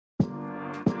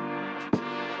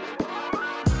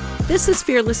This is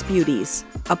Fearless Beauties,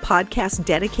 a podcast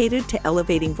dedicated to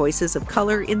elevating voices of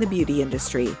color in the beauty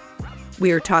industry.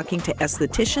 We are talking to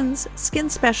estheticians, skin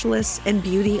specialists, and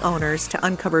beauty owners to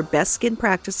uncover best skin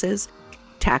practices,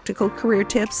 tactical career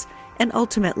tips, and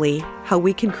ultimately, how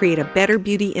we can create a better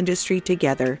beauty industry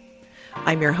together.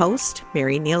 I'm your host,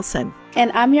 Mary Nielsen.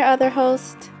 And I'm your other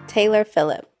host, Taylor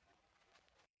Phillip.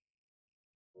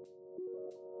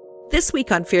 This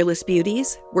week on Fearless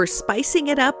Beauties, we're spicing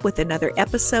it up with another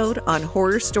episode on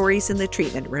horror stories in the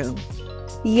treatment room.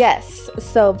 Yes,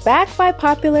 so backed by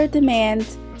popular demand,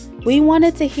 we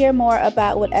wanted to hear more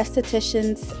about what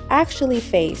estheticians actually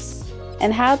face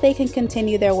and how they can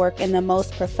continue their work in the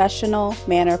most professional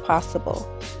manner possible.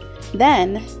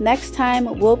 Then, next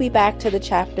time, we'll be back to the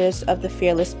chapters of the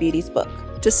Fearless Beauties book.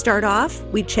 To start off,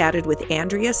 we chatted with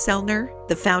Andrea Sellner,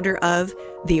 the founder of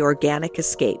The Organic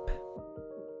Escape.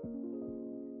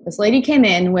 This lady came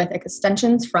in with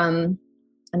extensions from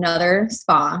another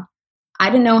spa.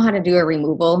 I didn't know how to do a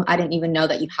removal. I didn't even know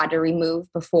that you had to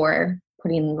remove before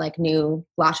putting like new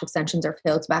lash extensions or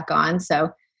fills back on. So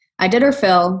I did her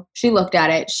fill. She looked at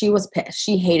it. She was pissed.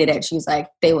 She hated it. She was like,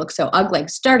 they look so ugly. Like,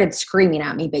 started screaming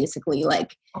at me basically,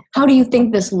 like, how do you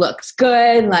think this looks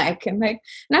good? Like, and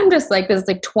I'm just like this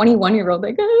like 21-year-old,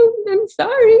 like, oh, I'm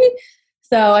sorry.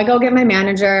 So I go get my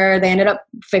manager. They ended up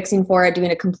fixing for it,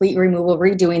 doing a complete removal,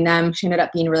 redoing them. She ended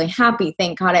up being really happy.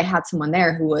 Thank God I had someone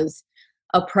there who was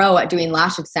a pro at doing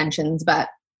lash extensions. But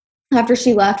after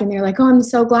she left and they're like, oh, I'm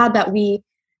so glad that we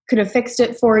could have fixed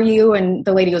it for you. And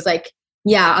the lady was like,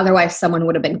 yeah, otherwise someone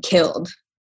would have been killed.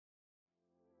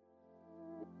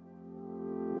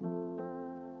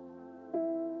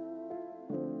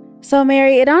 So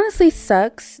Mary, it honestly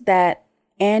sucks that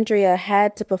Andrea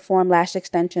had to perform lash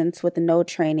extensions with no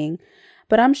training,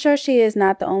 but I'm sure she is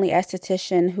not the only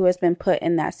esthetician who has been put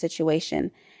in that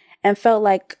situation and felt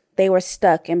like they were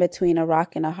stuck in between a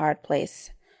rock and a hard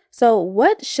place. So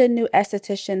what should new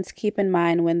estheticians keep in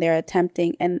mind when they're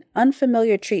attempting an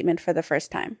unfamiliar treatment for the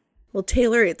first time? Well,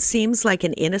 Taylor, it seems like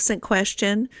an innocent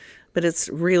question, but it's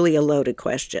really a loaded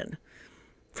question.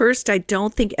 First, I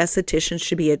don't think estheticians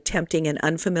should be attempting an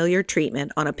unfamiliar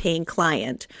treatment on a paying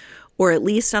client, or at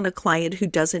least on a client who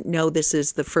doesn't know this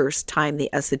is the first time the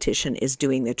esthetician is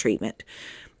doing the treatment.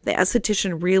 The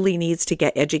esthetician really needs to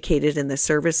get educated in the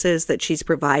services that she's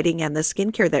providing and the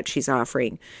skincare that she's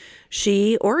offering.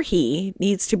 She or he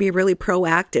needs to be really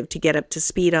proactive to get up to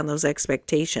speed on those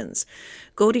expectations.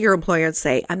 Go to your employer and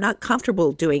say, I'm not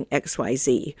comfortable doing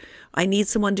XYZ. I need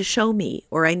someone to show me,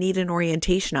 or I need an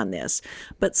orientation on this.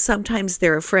 But sometimes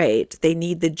they're afraid. They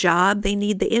need the job, they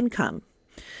need the income.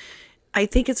 I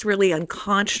think it's really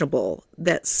unconscionable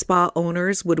that spa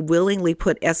owners would willingly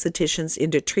put estheticians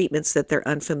into treatments that they're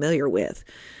unfamiliar with.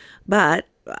 But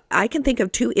I can think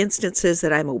of two instances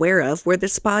that I'm aware of where the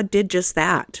spa did just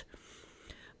that.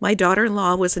 My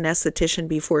daughter-in-law was an esthetician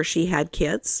before she had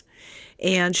kids,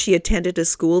 and she attended a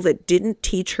school that didn't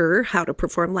teach her how to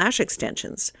perform lash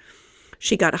extensions.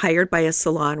 She got hired by a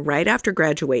salon right after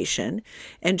graduation,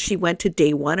 and she went to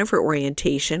day one of her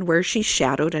orientation where she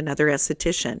shadowed another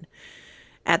esthetician.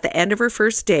 At the end of her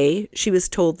first day, she was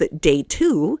told that day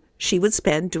two, she would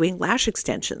spend doing lash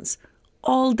extensions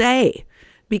all day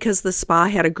because the spa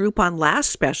had a Groupon lash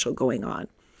special going on.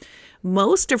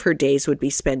 Most of her days would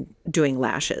be spent doing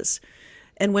lashes.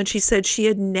 And when she said she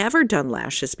had never done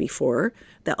lashes before,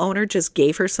 the owner just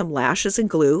gave her some lashes and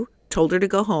glue, told her to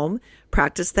go home,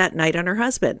 practice that night on her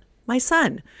husband, my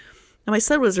son. Now, my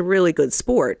son was a really good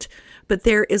sport, but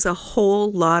there is a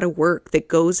whole lot of work that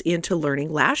goes into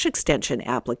learning lash extension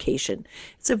application.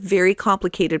 It's a very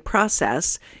complicated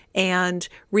process and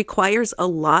requires a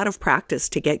lot of practice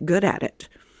to get good at it.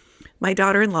 My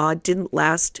daughter-in-law didn't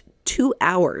last 2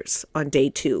 hours on day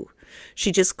two.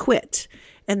 She just quit,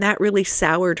 and that really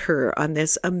soured her on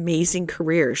this amazing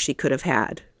career she could have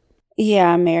had.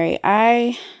 Yeah, Mary,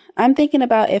 I'm thinking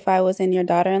about if I was in your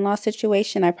daughter-in-law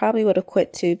situation, I probably would have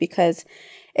quit too, because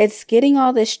it's getting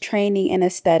all this training in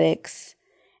aesthetics,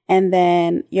 and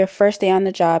then your first day on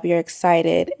the job, you're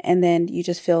excited, and then you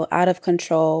just feel out of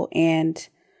control and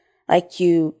like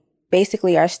you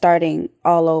basically are starting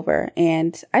all over.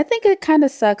 And I think it kind of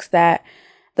sucks that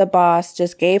the boss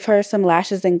just gave her some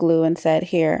lashes and glue and said,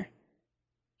 here,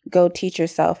 go teach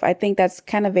yourself. I think that's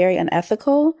kind of very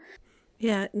unethical.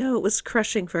 Yeah, no, it was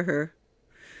crushing for her.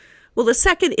 Well, the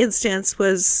second instance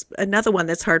was another one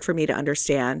that's hard for me to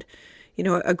understand. You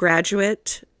know, a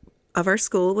graduate of our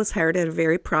school was hired at a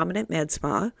very prominent med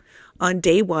spa. On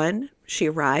day one, she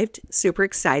arrived super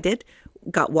excited,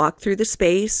 got walked through the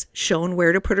space, shown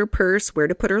where to put her purse, where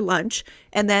to put her lunch,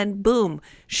 and then boom,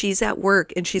 she's at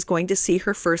work and she's going to see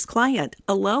her first client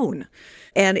alone.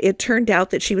 And it turned out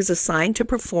that she was assigned to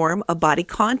perform a body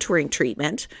contouring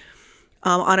treatment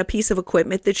on a piece of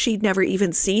equipment that she'd never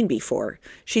even seen before.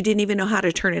 She didn't even know how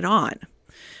to turn it on.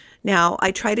 Now, I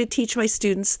try to teach my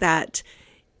students that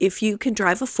if you can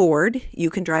drive a Ford, you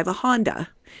can drive a Honda,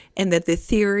 and that the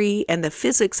theory and the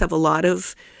physics of a lot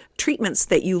of treatments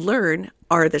that you learn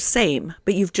are the same,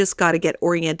 but you've just got to get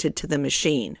oriented to the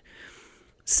machine.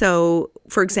 So,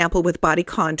 for example, with body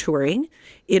contouring,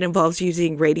 it involves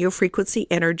using radiofrequency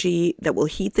energy that will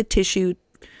heat the tissue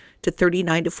to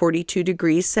 39 to 42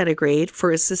 degrees centigrade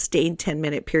for a sustained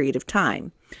 10-minute period of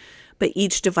time. But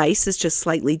each device is just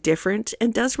slightly different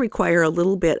and does require a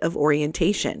little bit of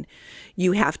orientation.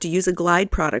 You have to use a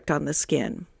glide product on the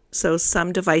skin. So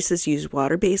some devices use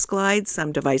water-based glide,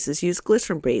 some devices use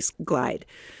glycerin-based glide.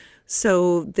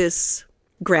 So this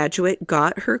graduate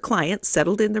got her client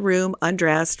settled in the room,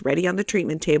 undressed, ready on the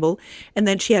treatment table, and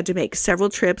then she had to make several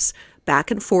trips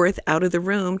back and forth out of the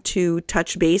room to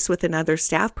touch base with another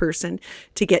staff person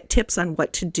to get tips on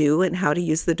what to do and how to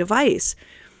use the device.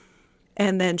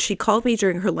 And then she called me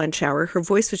during her lunch hour. Her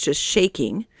voice was just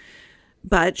shaking,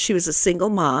 but she was a single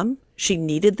mom. She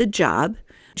needed the job.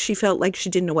 She felt like she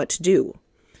didn't know what to do.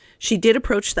 She did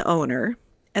approach the owner,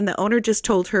 and the owner just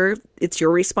told her, it's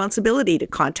your responsibility to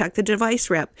contact the device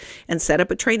rep and set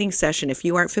up a training session if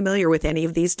you aren't familiar with any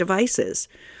of these devices.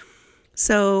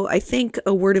 So I think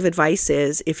a word of advice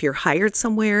is if you're hired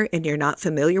somewhere and you're not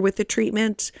familiar with the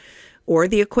treatment or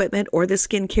the equipment or the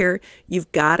skincare,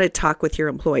 you've got to talk with your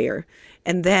employer.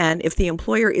 And then if the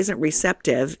employer isn't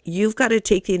receptive, you've got to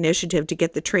take the initiative to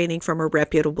get the training from a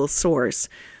reputable source,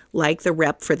 like the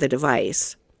rep for the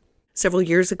device. Several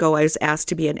years ago, I was asked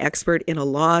to be an expert in a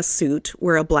lawsuit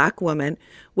where a Black woman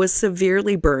was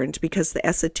severely burned because the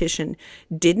esthetician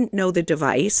didn't know the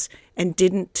device and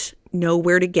didn't know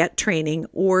where to get training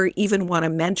or even want to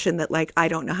mention that, like, I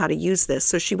don't know how to use this.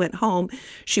 So she went home,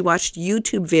 she watched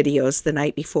YouTube videos the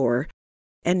night before,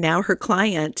 and now her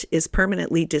client is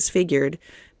permanently disfigured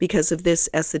because of this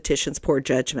esthetician's poor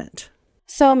judgment.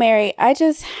 So, Mary, I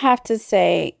just have to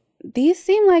say, these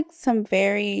seem like some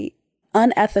very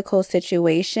unethical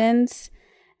situations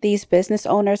these business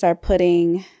owners are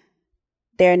putting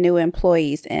their new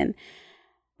employees in.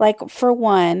 Like, for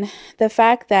one, the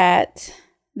fact that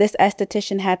this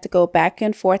esthetician had to go back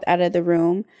and forth out of the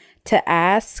room to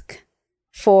ask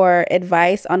for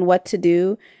advice on what to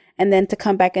do, and then to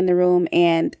come back in the room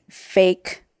and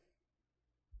fake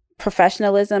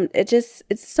professionalism. It's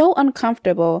so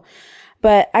uncomfortable.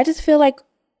 But I just feel like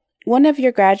one of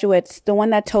your graduates, the one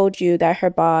that told you that her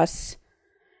boss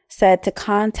said to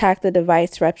contact the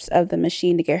device reps of the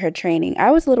machine to get her training,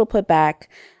 I was a little put back.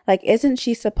 Like, isn't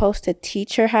she supposed to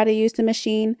teach her how to use the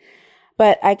machine?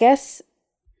 But I guess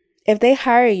if they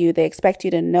hire you, they expect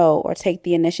you to know or take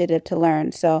the initiative to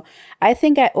learn. So I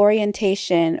think at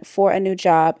orientation for a new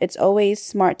job, it's always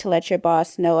smart to let your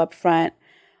boss know up front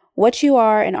what you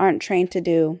are and aren't trained to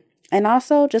do. And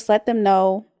also just let them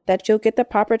know that you'll get the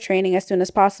proper training as soon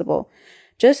as possible,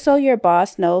 just so your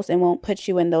boss knows and won't put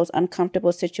you in those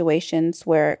uncomfortable situations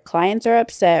where clients are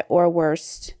upset or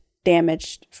worse,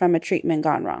 damaged from a treatment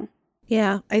gone wrong.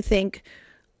 Yeah, I think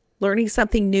learning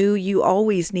something new, you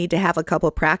always need to have a couple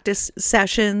of practice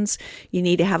sessions. You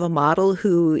need to have a model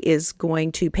who is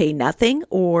going to pay nothing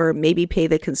or maybe pay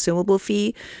the consumable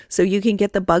fee so you can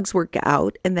get the bugs worked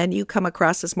out. And then you come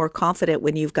across as more confident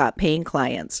when you've got paying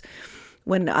clients.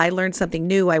 When I learn something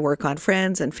new, I work on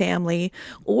friends and family,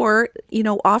 or,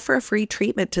 offer a free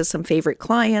treatment to some favorite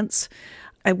clients.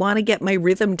 I want to get my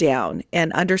rhythm down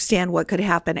and understand what could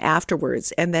happen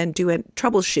afterwards, and then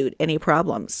troubleshoot any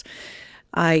problems.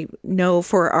 I know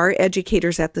for our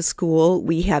educators at the school,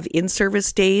 we have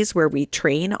in-service days where we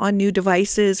train on new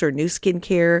devices or new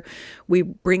skincare. We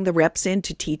bring the reps in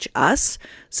to teach us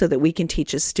so that we can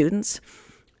teach as students.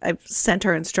 I've sent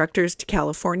our instructors to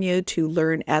California to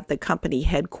learn at the company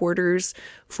headquarters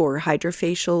for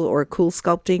hydrofacial or cool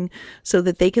sculpting so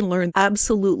that they can learn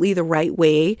absolutely the right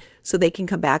way so they can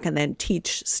come back and then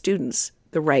teach students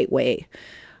the right way.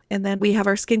 And then we have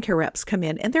our skincare reps come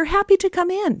in, and they're happy to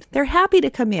come in. They're happy to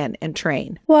come in and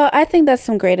train. Well, I think that's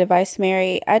some great advice,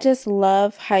 Mary. I just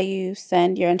love how you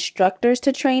send your instructors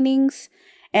to trainings,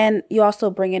 and you also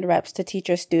bring in reps to teach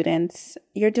your students.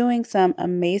 You're doing some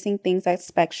amazing things at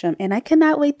Spectrum, and I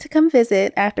cannot wait to come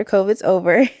visit after COVID's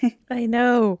over. I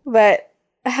know. But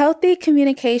healthy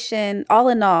communication, all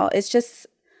in all,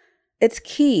 it's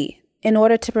key in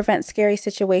order to prevent scary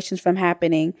situations from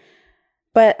happening.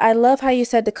 But I love how you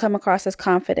said to come across as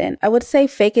confident. I would say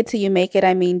fake it till you make it.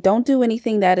 I mean, don't do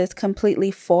anything that is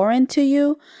completely foreign to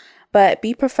you, but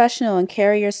be professional and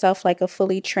carry yourself like a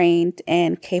fully trained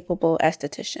and capable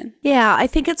esthetician. Yeah, I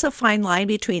think it's a fine line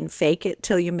between fake it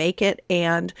till you make it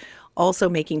and also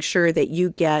making sure that you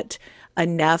get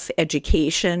enough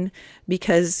education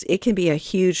because it can be a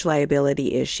huge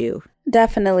liability issue.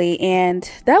 Definitely. And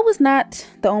that was not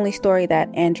the only story that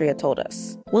Andrea told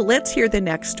us. Well, let's hear the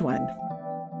next one.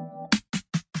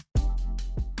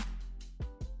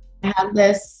 I have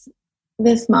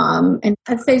this mom, and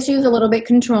I'd say she was a little bit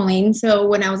controlling. So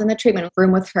when I was in the treatment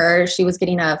room with her, she was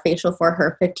getting a facial for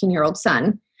her 15-year-old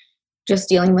son, just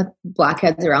dealing with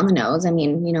blackheads around the nose. I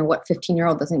mean, you know, what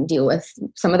 15-year-old doesn't deal with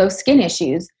some of those skin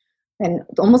issues? And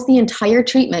almost the entire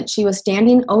treatment, she was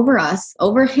standing over us,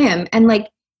 over him, and like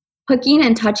poking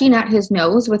and touching at his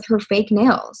nose with her fake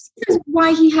nails. This is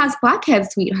why he has blackheads,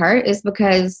 sweetheart, is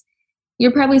because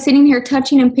you're probably sitting here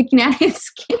touching and picking at his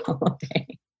skin all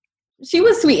day. She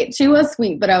was sweet. She was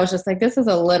sweet, but I was just like, this is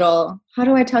a little, how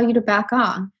do I tell you to back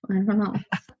off? I don't know.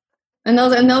 And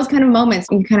those kind of moments,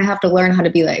 you kind of have to learn how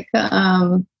to be like,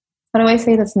 how do I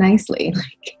say this nicely?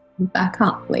 Like, back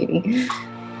off, lady.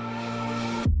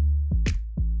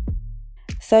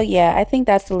 So yeah, I think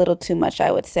that's a little too much,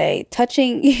 I would say.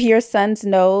 Touching your son's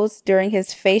nose during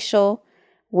his facial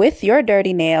with your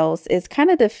dirty nails is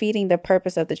kind of defeating the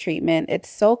purpose of the treatment. It's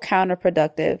so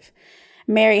counterproductive.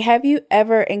 Mary, have you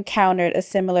ever encountered a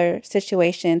similar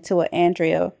situation to what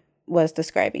Andrea was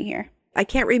describing here? I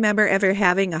can't remember ever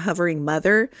having a hovering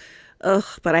mother,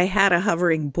 but I had a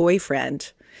hovering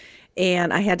boyfriend.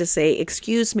 And I had to say,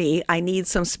 excuse me, I need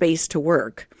some space to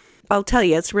work. I'll tell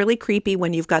you, it's really creepy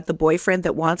when you've got the boyfriend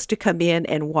that wants to come in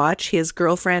and watch his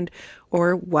girlfriend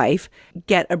or wife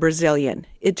get a Brazilian.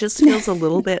 It just feels a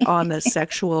little bit on the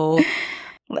sexual.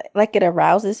 Like it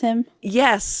arouses him?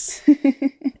 Yes.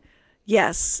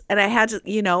 Yes. And I had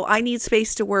to, I need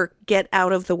space to work, get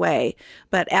out of the way.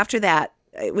 But after that,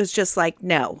 it was just like,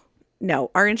 no,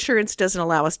 our insurance doesn't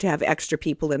allow us to have extra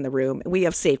people in the room. We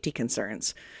have safety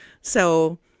concerns.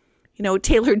 So,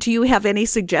 Taylor, do you have any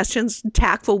suggestions,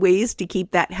 tactful ways to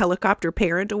keep that helicopter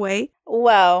parent away?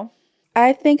 Well,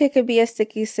 I think it could be a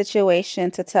sticky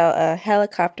situation to tell a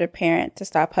helicopter parent to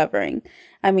stop hovering.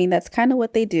 I mean, that's kind of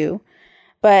what they do.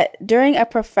 But during a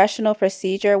professional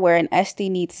procedure where an SD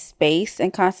needs space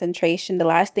and concentration, the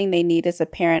last thing they need is a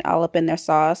parent all up in their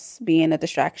sauce being a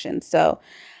distraction. So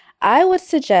I would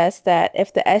suggest that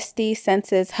if the SD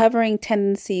senses hovering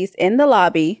tendencies in the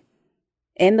lobby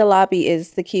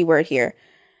is the key word here,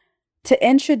 to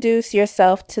introduce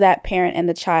yourself to that parent and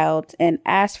the child and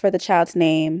ask for the child's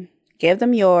name, give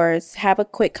them yours, have a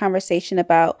quick conversation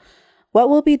about what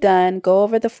will be done, go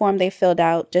over the form they filled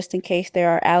out just in case there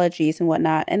are allergies and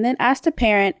whatnot, and then ask the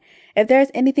parent if there's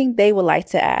anything they would like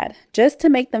to add, just to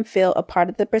make them feel a part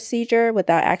of the procedure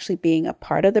without actually being a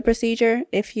part of the procedure,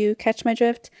 if you catch my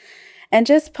drift. And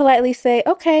just politely say,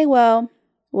 okay, well,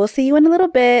 we'll see you in a little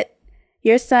bit.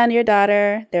 Your son, your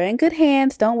daughter, they're in good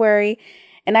hands, don't worry.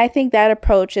 And I think that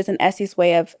approach is an Essie's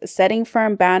way of setting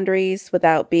firm boundaries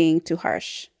without being too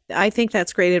harsh. I think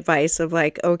that's great advice of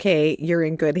like, okay, you're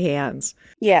in good hands.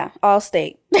 Yeah, all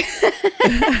state.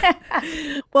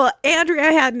 Well,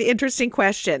 Andrea had an interesting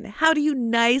question. How do you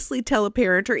nicely tell a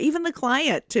parent or even the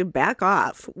client to back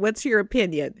off? What's your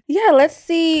opinion? Yeah, let's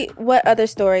see what other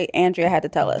story Andrea had to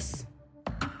tell us.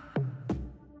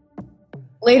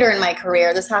 Later in my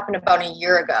career, this happened about a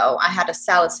year ago, I had a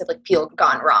salicylic peel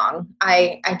gone wrong.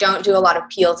 I don't do a lot of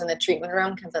peels in the treatment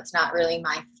room because that's not really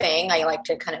my thing. I like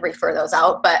to kind of refer those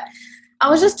out. But I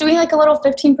was just doing like a little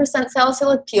 15%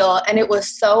 salicylic peel, and it was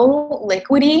so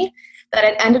liquidy that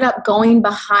it ended up going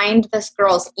behind this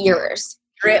girl's ears,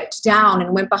 dripped down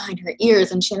and went behind her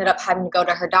ears. And she ended up having to go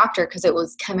to her doctor because it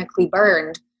was chemically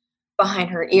burned behind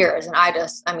her ears. And that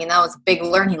was a big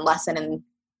learning lesson. And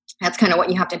that's kind of what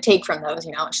you have to take from those,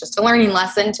 it's just a learning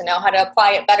lesson to know how to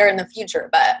apply it better in the future.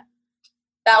 But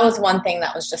that was one thing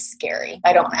that was just scary.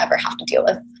 I don't ever have to deal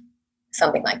with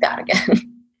something like that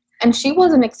again. And she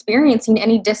wasn't experiencing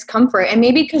any discomfort. And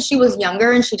maybe because she was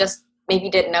younger and she just maybe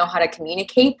didn't know how to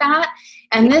communicate that.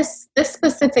 And this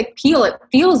specific peel, it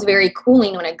feels very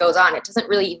cooling when it goes on. It doesn't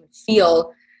really even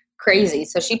feel crazy.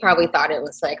 So she probably thought it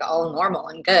was like all normal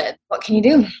and good. What can you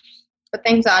do? But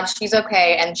thank God she's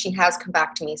okay, and she has come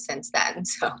back to me since then.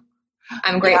 So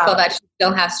I'm grateful that she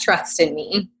still has trust in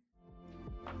me.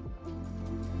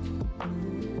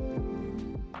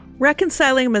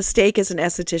 Reconciling a mistake as an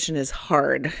esthetician is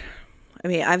hard. I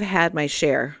mean, I've had my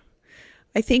share.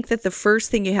 I think that the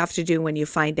first thing you have to do when you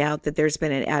find out that there's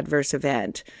been an adverse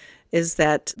event is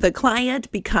that the client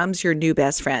becomes your new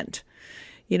best friend.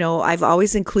 I've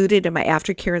always included in my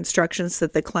aftercare instructions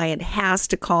that the client has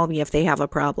to call me if they have a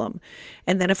problem.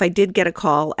 And then if I did get a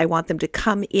call, I want them to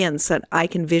come in so that I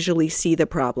can visually see the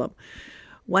problem.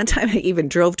 One time I even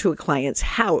drove to a client's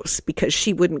house because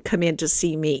she wouldn't come in to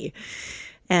see me.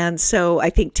 And so I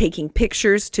think taking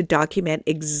pictures to document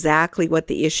exactly what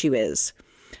the issue is.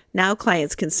 Now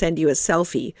clients can send you a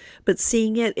selfie, but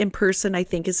seeing it in person, I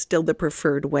think, is still the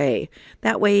preferred way.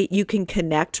 That way you can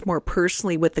connect more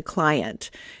personally with the client.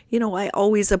 I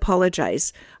always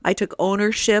apologize. I took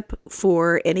ownership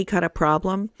for any kind of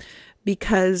problem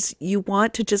because you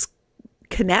want to just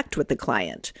connect with the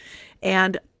client.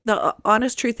 And the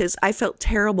honest truth is I felt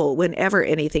terrible whenever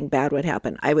anything bad would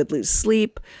happen. I would lose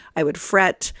sleep. I would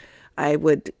fret. I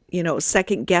would,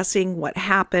 second guessing what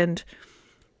happened.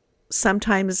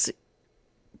 Sometimes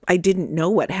I didn't know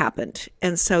what happened.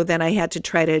 And so then I had to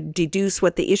try to deduce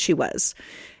what the issue was.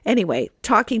 Anyway,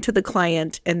 talking to the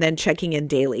client and then checking in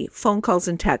daily, phone calls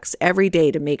and texts every day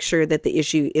to make sure that the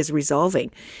issue is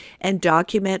resolving and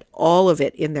document all of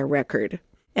it in their record.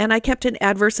 And I kept an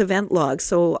adverse event log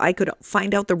so I could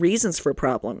find out the reasons for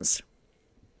problems.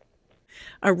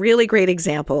 A really great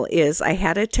example is I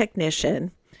had a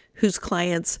technician whose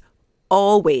clients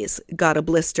always got a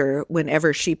blister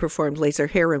whenever she performed laser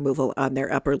hair removal on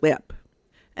their upper lip.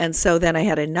 And so then I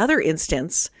had another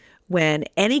instance when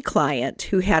any client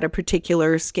who had a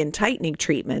particular skin tightening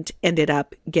treatment ended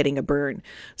up getting a burn.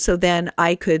 So then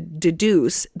I could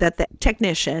deduce that the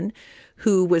technician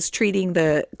who was treating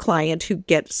the client who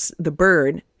gets the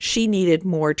burn, she needed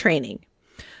more training.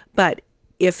 But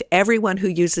if everyone who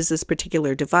uses this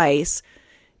particular device,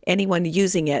 anyone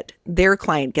using it, their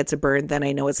client gets a burn, then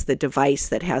I know it's the device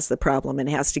that has the problem and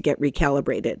has to get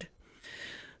recalibrated.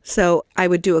 So I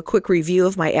would do a quick review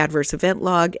of my adverse event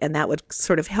log, and that would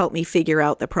sort of help me figure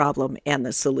out the problem and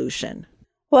the solution.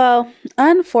 Well,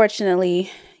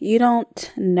 unfortunately, you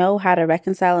don't know how to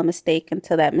reconcile a mistake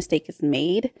until that mistake is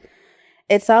made.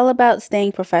 It's all about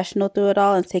staying professional through it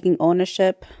all and taking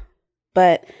ownership,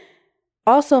 but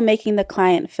also making the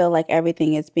client feel like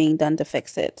everything is being done to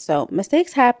fix it. So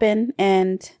mistakes happen,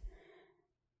 and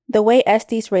the way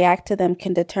SDs react to them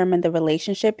can determine the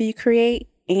relationship you create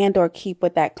and or keep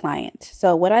with that client.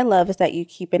 So what I love is that you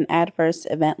keep an adverse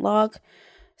event log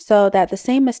so that the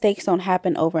same mistakes don't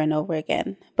happen over and over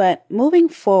again. But moving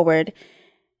forward,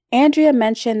 Andrea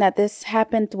mentioned that this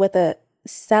happened with a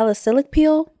salicylic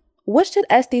peel. What should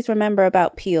SDs remember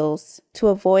about peels to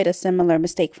avoid a similar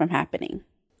mistake from happening?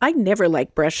 I never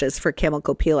like brushes for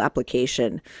chemical peel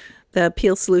application. The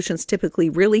peel solution's typically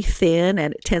really thin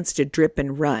and it tends to drip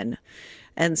and run.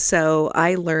 And so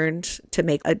I learned to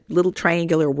make a little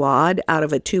triangular wad out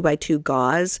of a 2x2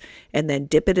 gauze and then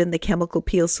dip it in the chemical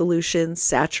peel solution,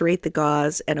 saturate the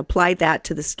gauze, and apply that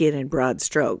to the skin in broad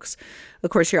strokes. Of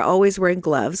course, you're always wearing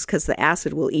gloves because the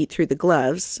acid will eat through the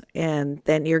gloves, and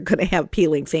then you're going to have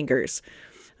peeling fingers.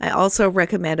 I also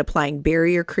recommend applying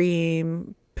barrier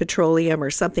cream, petroleum,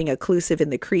 or something occlusive in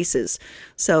the creases,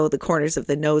 so the corners of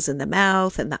the nose and the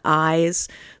mouth and the eyes,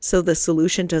 so the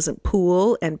solution doesn't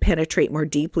pool and penetrate more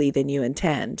deeply than you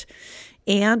intend.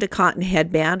 And a cotton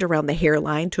headband around the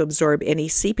hairline to absorb any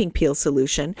seeping peel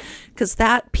solution, because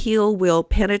that peel will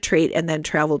penetrate and then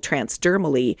travel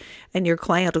transdermally, and your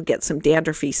client will get some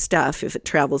dandruffy stuff if it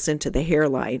travels into the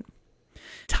hairline.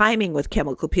 Timing with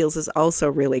chemical peels is also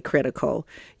really critical.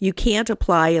 You can't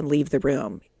apply and leave the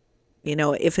room.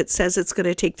 If it says it's going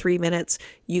to take 3 minutes,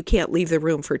 you can't leave the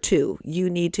room for 2.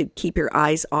 You need to keep your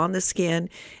eyes on the skin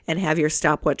and have your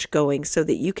stopwatch going so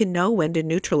that you can know when to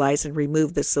neutralize and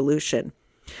remove the solution.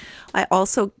 I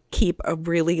also keep a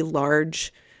really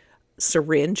large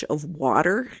syringe of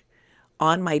water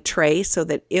on my tray so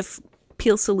that if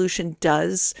peel solution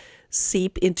does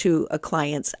seep into a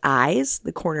client's eyes,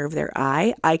 the corner of their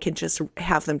eye, I can just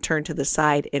have them turn to the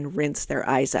side and rinse their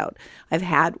eyes out. I've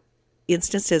had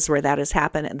instances where that has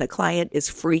happened and the client is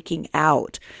freaking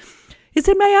out. It's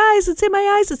in my eyes, it's in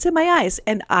my eyes, it's in my eyes.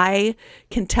 And I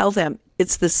can tell them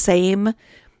it's the same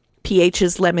pH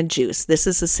as lemon juice. This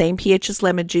is the same pH as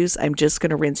lemon juice. I'm just going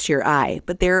to rinse your eye.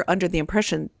 But they're under the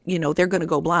impression, they're going to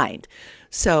go blind.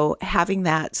 So having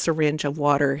that syringe of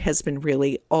water has been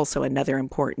really also another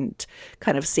important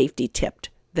kind of safety tip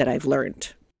that I've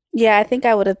learned. Yeah, I think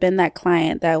I would have been that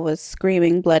client that was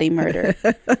screaming bloody murder.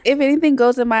 If anything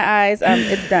goes in my eyes,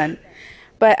 it's done.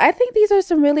 But I think these are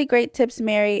some really great tips,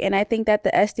 Mary, and I think that the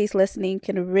SDs listening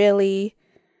can really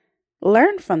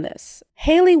learn from this.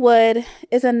 Haley Wood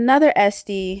is another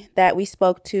SD that we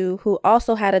spoke to who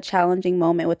also had a challenging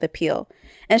moment with the peel.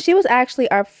 And she was actually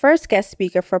our first guest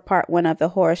speaker for part 1 of the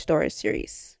Horror Stories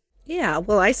series. Yeah,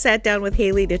 well, I sat down with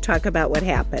Haley to talk about what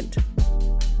happened.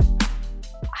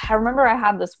 I remember I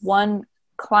had this one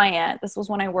client. This was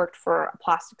when I worked for a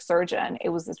plastic surgeon. It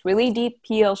was this really deep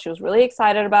peel. She was really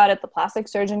excited about it. The plastic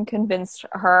surgeon convinced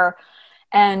her,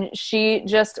 and she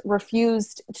just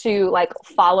refused to like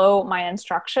follow my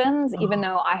instructions, even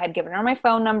though I had given her my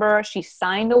phone number. She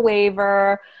signed a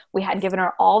waiver. We had given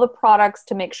her all the products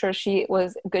to make sure she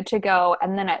was good to go.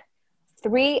 And then at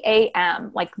 3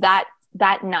 a.m., like that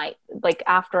night, like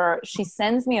after, she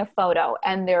sends me a photo,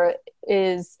 and there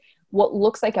is what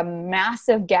looks like a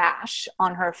massive gash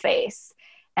on her face.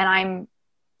 And I'm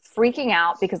freaking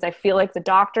out because I feel like the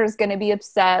doctor is going to be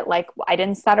upset. Like I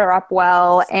didn't set her up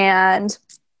well. And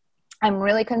I'm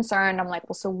really concerned. I'm like,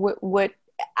 well, so what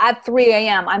at 3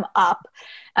 a.m. I'm up.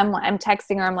 I'm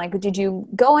texting her. I'm like, did you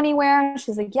go anywhere?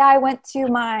 She's like, yeah, I went to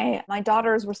my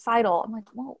daughter's recital. I'm like,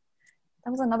 well,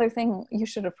 that was another thing you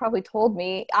should have probably told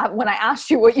me when I asked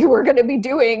you what you were going to be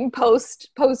doing post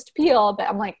peel. But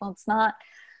I'm like, well, it's not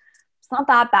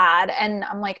that bad. And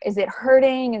I'm like, is it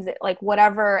hurting? Is it like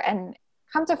whatever? And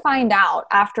come to find out,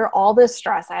 after all this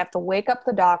stress, I have to wake up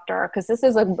the doctor because this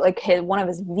is one of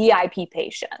his VIP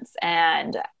patients,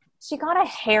 and she got a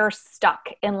hair stuck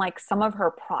in like some of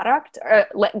her product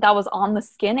that was on the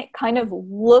skin. It kind of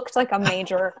looked like a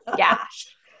major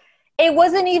gash. It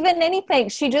wasn't even anything.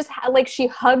 She just had she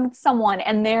hugged someone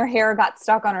and their hair got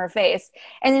stuck on her face.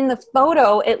 And in the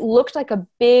photo, it looked like a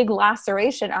big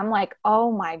laceration. I'm like,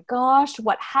 oh my gosh,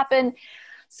 what happened?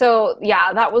 So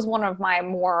yeah, that was one of my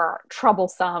more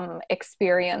troublesome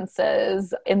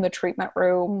experiences in the treatment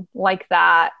room like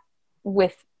that,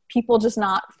 with people just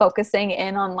not focusing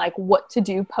in on like what to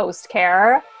do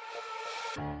post-care.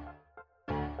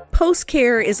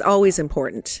 Post-care is always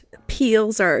important.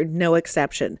 Peels are no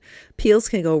exception. Peels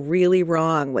can go really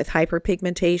wrong with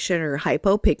hyperpigmentation or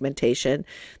hypopigmentation.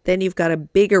 Then you've got a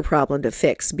bigger problem to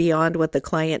fix beyond what the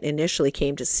client initially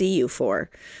came to see you for.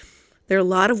 There are a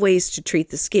lot of ways to treat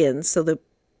the skin so the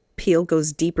peel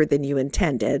goes deeper than you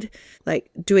intended, like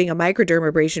doing a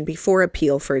microdermabrasion before a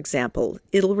peel, for example.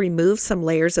 It'll remove some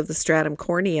layers of the stratum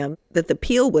corneum that the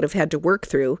peel would have had to work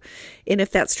through. And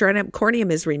if that stratum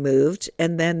corneum is removed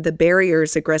and then the barrier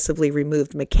is aggressively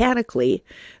removed mechanically,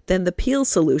 then the peel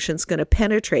solution is going to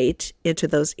penetrate into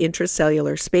those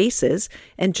intracellular spaces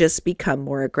and just become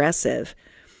more aggressive.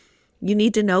 You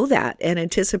need to know that and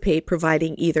anticipate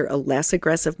providing either a less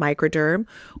aggressive microderm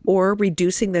or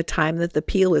reducing the time that the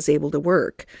peel is able to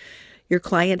work. Your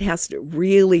client has to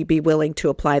really be willing to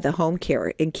apply the home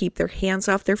care and keep their hands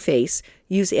off their face,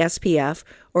 use SPF,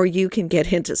 or you can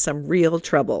get into some real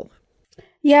trouble.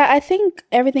 Yeah, I think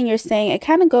everything you're saying, it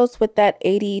kind of goes with that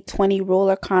 80-20 rule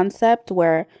or concept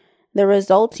where the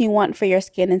results you want for your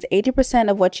skin is 80%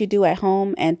 of what you do at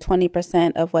home and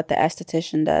 20% of what the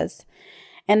esthetician does.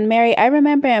 And Mary, I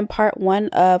remember in part 1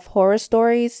 of Horror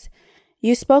Stories,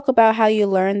 you spoke about how you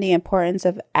learned the importance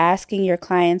of asking your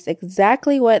clients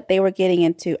exactly what they were getting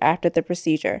into after the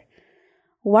procedure.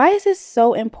 Why is it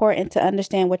so important to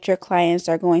understand what your clients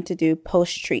are going to do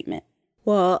post-treatment?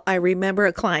 Well, I remember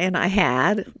a client I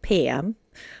had, Pam.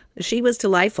 She was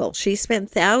delightful. She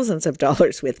spent thousands of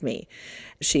dollars with me.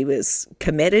 She was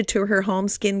committed to her home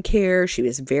skincare. She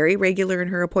was very regular in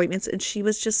her appointments, and she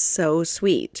was just so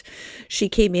sweet. She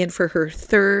came in for her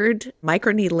third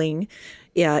microneedling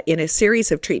in a series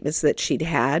of treatments that she'd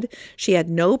had. She had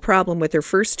no problem with her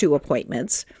first 2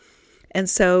 appointments. And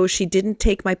so she didn't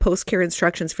take my post-care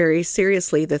instructions very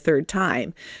seriously the third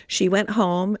time. She went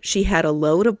home. She had a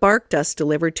load of bark dust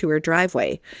delivered to her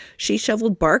driveway. She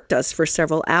shoveled bark dust for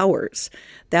several hours.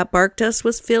 That bark dust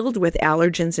was filled with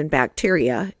allergens and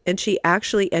bacteria, and she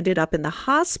actually ended up in the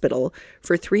hospital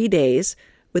for 3 days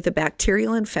with a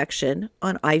bacterial infection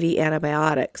on IV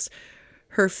antibiotics.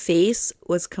 Her face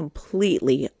was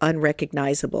completely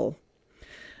unrecognizable.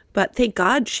 But thank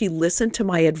God she listened to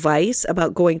my advice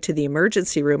about going to the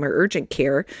emergency room or urgent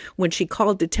care when she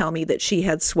called to tell me that she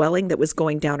had swelling that was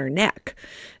going down her neck,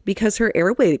 because her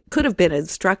airway could have been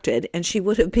obstructed and she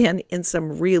would have been in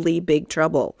some really big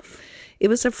trouble. It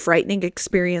was a frightening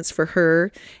experience for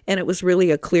her, and it was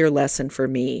really a clear lesson for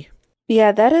me.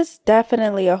 Yeah, that is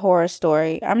definitely a horror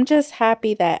story. I'm just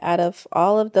happy that out of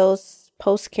all of those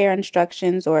post-care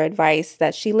instructions or advice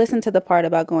that she listened to the part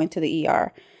about going to the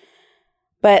ER.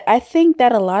 But I think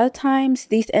that a lot of times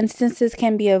these instances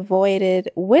can be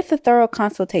avoided with a thorough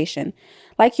consultation.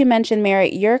 Like you mentioned,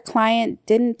 Mary, your client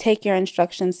didn't take your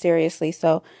instructions seriously,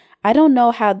 so I don't know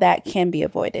how that can be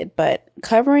avoided. But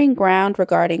covering ground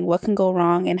regarding what can go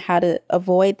wrong and how to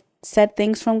avoid said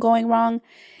things from going wrong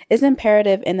is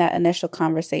imperative in that initial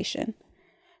conversation.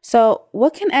 So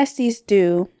what can SDs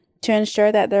do to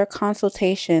ensure that their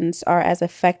consultations are as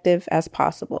effective as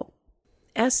possible?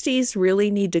 Estes really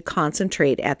need to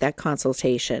concentrate at that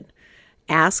consultation.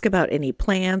 Ask about any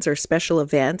plans or special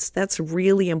events. That's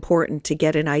really important to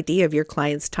get an idea of your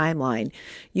client's timeline.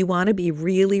 You want to be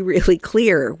really, really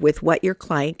clear with what your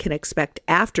client can expect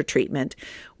after treatment,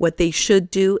 what they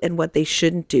should do and what they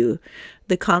shouldn't do.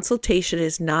 The consultation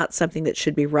is not something that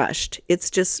should be rushed. It's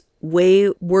just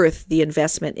way worth the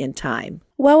investment in time.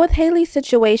 Well, with Haley's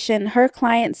situation, her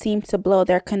client seemed to blow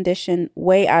their condition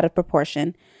way out of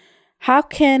proportion. How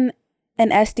can an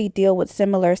SD deal with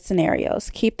similar scenarios,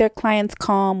 keep their clients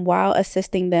calm while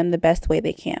assisting them the best way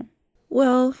they can?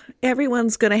 Well,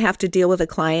 everyone's going to have to deal with a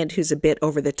client who's a bit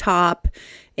over the top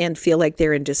and feel like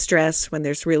they're in distress when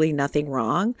there's really nothing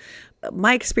wrong.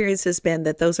 My experience has been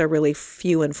that those are really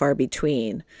few and far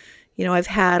between. I've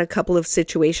had a couple of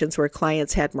situations where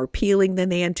clients had more peeling than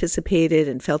they anticipated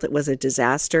and felt it was a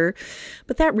disaster,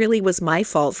 but that really was my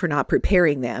fault for not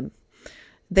preparing them.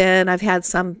 Then I've had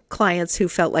some clients who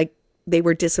felt like they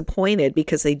were disappointed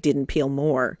because they didn't peel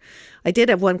more. I did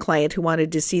have one client who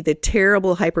wanted to see the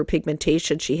terrible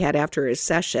hyperpigmentation she had after her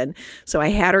session, so I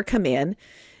had her come in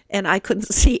and I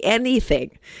couldn't see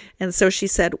anything. And so she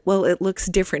said, well, it looks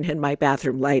different in my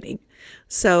bathroom lighting.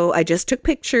 So I just took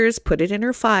pictures, put it in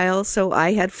her file, so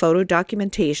I had photo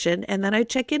documentation, and then I'd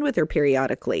check in with her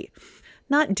periodically.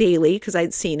 Not daily, because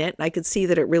I'd seen it and I could see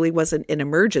that it really wasn't an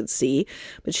emergency,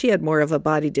 but she had more of a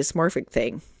body dysmorphic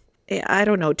thing. I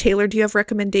don't know. Taylor, do you have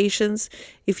recommendations?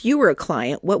 If you were a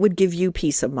client, what would give you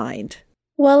peace of mind?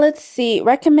 Well, let's see.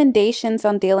 Recommendations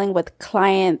on dealing with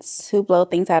clients who blow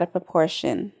things out of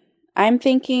proportion. I'm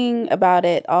thinking about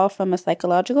it all from a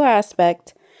psychological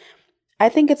aspect. I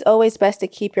think it's always best to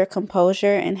keep your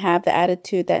composure and have the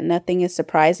attitude that nothing is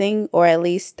surprising, or at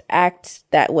least act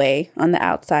that way on the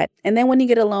outside. And then when you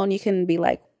get alone, you can be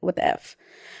like, what the F?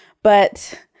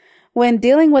 But when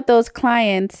dealing with those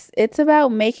clients, it's about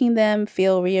making them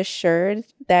feel reassured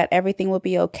that everything will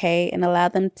be okay and allow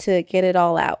them to get it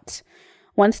all out.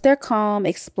 Once they're calm,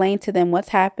 explain to them what's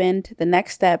happened, the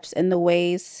next steps, and the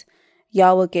ways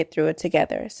y'all will get through it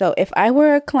together. So if I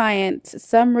were a client,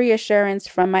 some reassurance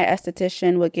from my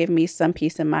esthetician would give me some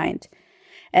peace of mind.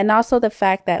 And also the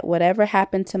fact that whatever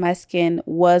happened to my skin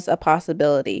was a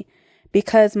possibility,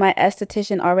 because my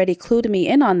esthetician already clued me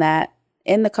in on that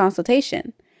in the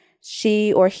consultation.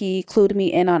 She or he clued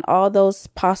me in on all those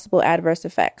possible adverse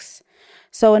effects.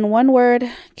 So in one word,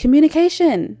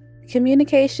 communication.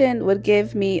 Communication would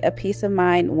give me a peace of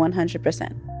mind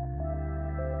 100%.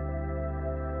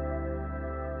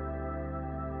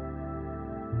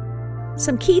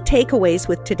 Some key takeaways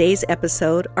with today's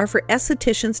episode are for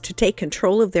estheticians to take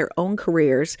control of their own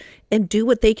careers and do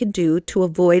what they can do to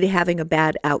avoid having a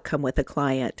bad outcome with a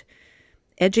client.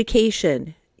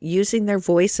 Education, using their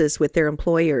voices with their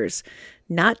employers,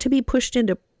 not to be pushed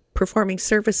into performing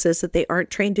services that they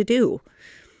aren't trained to do.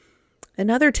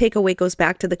 Another takeaway goes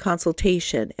back to the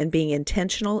consultation and being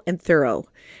intentional and thorough,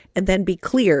 and then be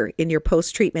clear in your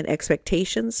post-treatment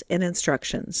expectations and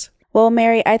instructions. Well,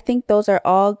 Mary, I think those are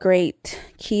all great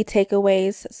key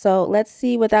takeaways. So let's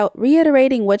see, without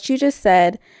reiterating what you just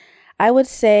said, I would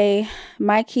say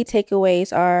my key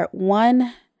takeaways are: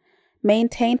 1,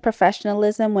 maintain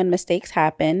professionalism when mistakes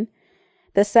happen.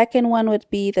 The second one would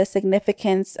be the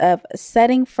significance of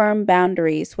setting firm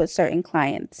boundaries with certain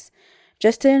clients,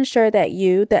 just to ensure that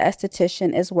you, the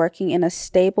esthetician, is working in a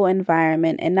stable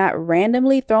environment and not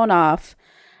randomly thrown off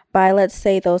by, let's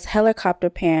say, those helicopter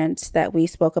parents that we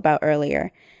spoke about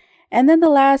earlier. And then the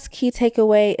last key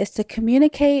takeaway is to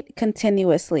communicate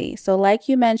continuously. So like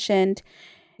you mentioned,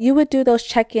 you would do those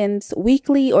check-ins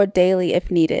weekly or daily if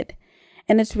needed.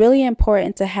 And it's really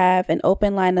important to have an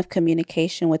open line of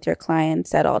communication with your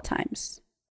clients at all times.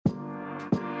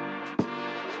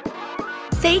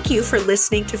 Thank you for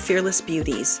listening to Fearless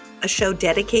Beauties, a show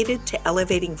dedicated to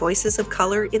elevating voices of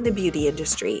color in the beauty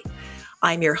industry.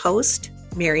 I'm your host,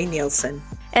 Mary Nielsen.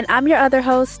 And I'm your other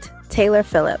host, Taylor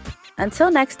Phillip.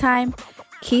 Until next time,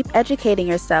 keep educating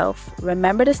yourself,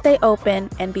 remember to stay open,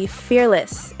 and be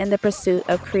fearless in the pursuit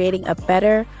of creating a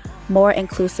better, more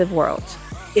inclusive world.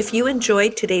 If you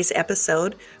enjoyed today's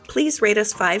episode, please rate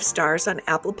us 5 stars on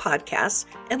Apple Podcasts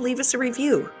and leave us a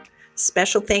review.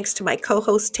 Special thanks to my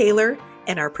co-host Taylor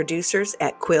and our producers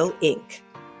at Quill Inc.